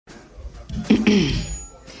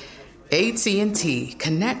AT&T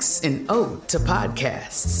connects an ode to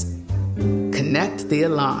podcasts. Connect the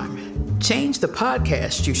alarm. Change the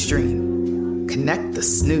podcast you stream. Connect the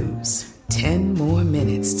snooze. 10 more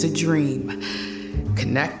minutes to dream.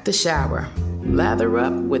 Connect the shower. Lather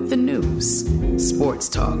up with the news. Sports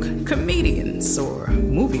talk, comedians, or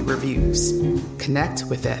movie reviews. Connect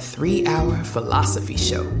with that 3-hour philosophy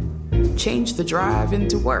show. Change the drive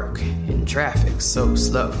into work in traffic so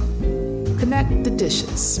slow. Connect the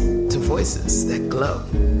dishes to voices that glow.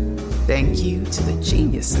 Thank you to the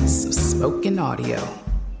geniuses of spoken audio.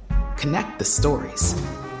 Connect the stories.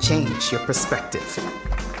 Change your perspective.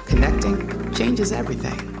 Connecting changes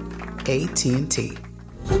everything. AT&T.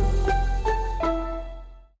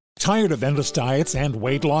 Tired of endless diets and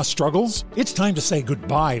weight loss struggles? It's time to say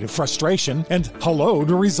goodbye to frustration and hello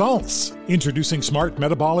to results. Introducing Smart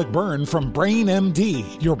Metabolic Burn from Brain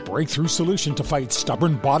MD, your breakthrough solution to fight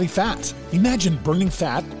stubborn body fat. Imagine burning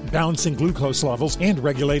fat, balancing glucose levels, and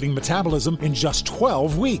regulating metabolism in just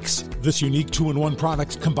 12 weeks. This unique 2-in-1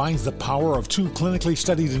 product combines the power of 2 clinically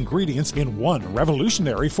studied ingredients in one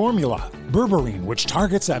revolutionary formula. Berberine, which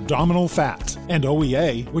targets abdominal fat, and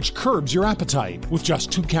OEA, which curbs your appetite. With just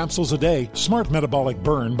 2 capsules a day, Smart Metabolic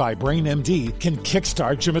Burn by Brain MD can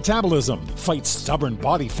kickstart your metabolism, fight stubborn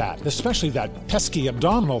body fat, especially that pesky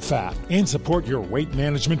abdominal fat, and support your weight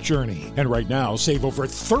management journey. And right now, save over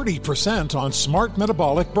 30% on Smart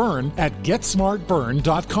Metabolic Burn at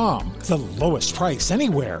GetSmartBurn.com. The lowest price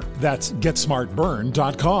anywhere. That's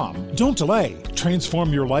GetSmartBurn.com. Don't delay.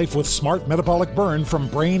 Transform your life with Smart Metabolic Burn from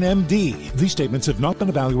Brain MD. These statements have not been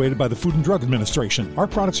evaluated by the Food and Drug Administration. Our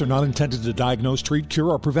products are not intended to diagnose, treat, cure,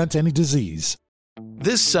 or prevent any disease.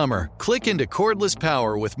 This summer, click into cordless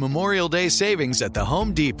power with Memorial Day savings at the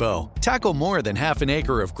Home Depot. Tackle more than half an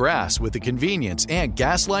acre of grass with the convenience and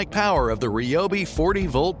gas-like power of the Ryobi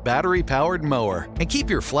 40-volt battery-powered mower. And keep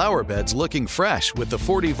your flower beds looking fresh with the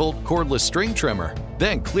 40-volt cordless string trimmer.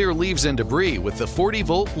 Then clear leaves and debris with the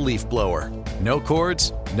 40-volt leaf blower. No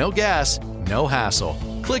cords, no gas, no hassle.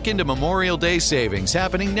 Click into Memorial Day savings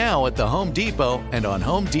happening now at the Home Depot and on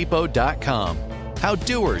HomeDepot.com. How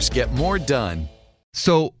doers get more done.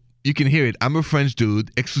 So you can hear it. I'm a French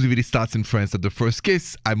dude. Exclusivity starts in France at the first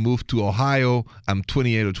kiss. I moved to Ohio. I'm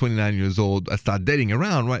 28 or 29 years old. I start dating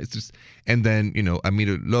around, right? It's just, and then, I meet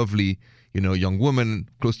a lovely, young woman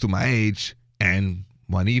close to my age. And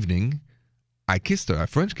one evening, I kissed her. I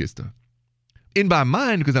French kissed her. In my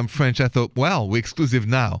mind, because I'm French, I thought, well, we're exclusive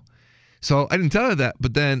now. So I didn't tell her that.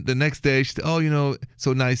 But then the next day, she said, oh,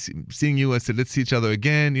 so nice seeing you. I said, let's see each other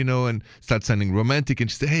again, and start sounding romantic. And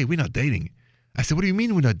she said, hey, we're not dating. I said, what do you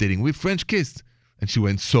mean we're not dating? We French kissed. And she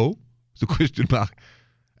went, so? It's a question mark.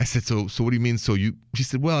 I said, so what do you mean, so? She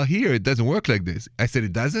said, well, here, it doesn't work like this. I said,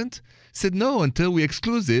 it doesn't? She said, no, until we're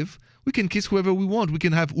exclusive, we can kiss whoever we want. We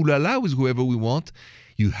can have ooh la la with whoever we want.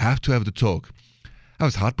 You have to have the talk. I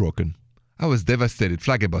was heartbroken. I was devastated,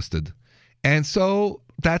 flabbergasted. And so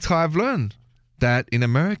that's how I've learned that in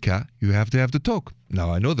America, you have to have the talk.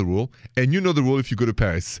 Now, I know the rule, and you know the rule if you go to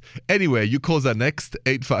Paris. Anyway, you call that next,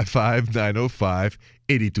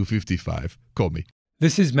 855-905-8255. Call me.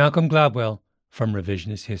 This is Malcolm Gladwell from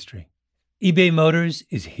Revisionist History. eBay Motors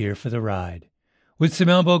is here for the ride. With some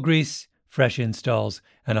elbow grease, fresh installs,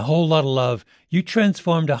 and a whole lot of love, you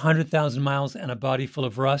transformed 100,000 miles and a body full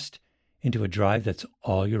of rust into a drive that's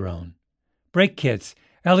all your own. Brake kits,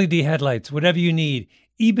 LED headlights, whatever you need,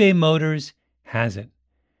 eBay Motors has it.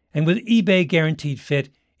 And with eBay Guaranteed Fit,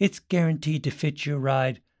 it's guaranteed to fit your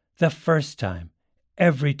ride the first time,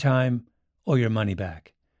 every time, or your money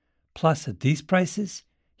back. Plus, at these prices,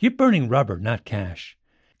 you're burning rubber, not cash.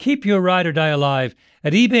 Keep your ride or die alive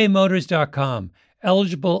at ebaymotors.com.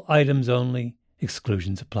 Eligible items only.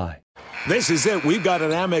 Exclusions apply. This is it. We've got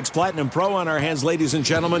an Amex Platinum Pro on our hands, ladies and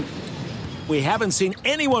gentlemen. We haven't seen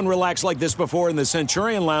anyone relax like this before in the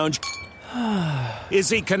Centurion Lounge. Is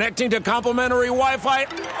he connecting to complimentary Wi-Fi?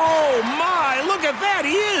 Oh, my! Look at that!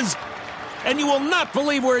 He is! And you will not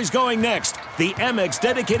believe where he's going next. The Amex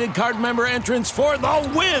dedicated card member entrance for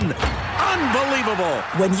the win! Unbelievable!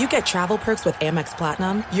 When you get travel perks with Amex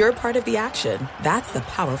Platinum, you're part of the action. That's the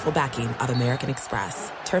powerful backing of American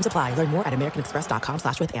Express. Terms apply. Learn more at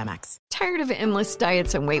americanexpress.com/withAmex. Tired of endless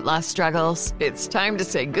diets and weight loss struggles? It's time to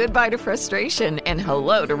say goodbye to frustration and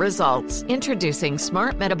hello to results. Introducing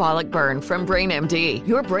Smart Metabolic Burn from Brain MD,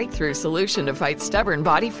 your breakthrough solution to fight stubborn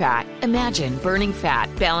body fat. Imagine burning fat,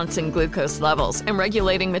 balancing glucose levels, and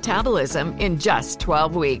regulating metabolism in just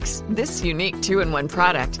 12 weeks. This unique 2-in-1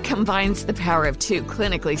 product combines the power of 2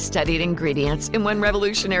 clinically studied ingredients in one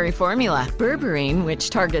revolutionary formula. Berberine, which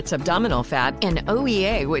targets abdominal fat, and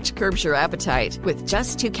OEA, A, which curbs your appetite. With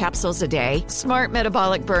just 2 capsules a day, Smart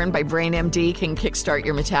Metabolic Burn by Brain MD can kickstart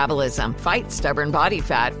your metabolism, fight stubborn body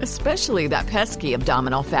fat, especially that pesky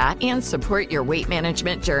abdominal fat, and support your weight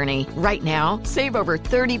management journey. Right now, save over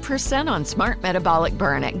 30% on Smart Metabolic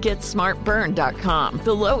Burn at GetSmartBurn.com.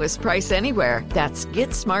 The lowest price anywhere. That's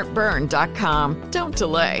GetSmartBurn.com. Don't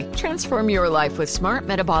delay. Transform your life with Smart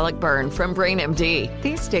Metabolic Burn from Brain MD.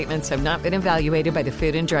 These statements have not been evaluated by the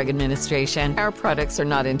Food and Drug Administration. Our products are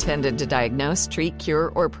not intended to diagnose, treat,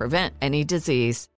 cure, or prevent any disease.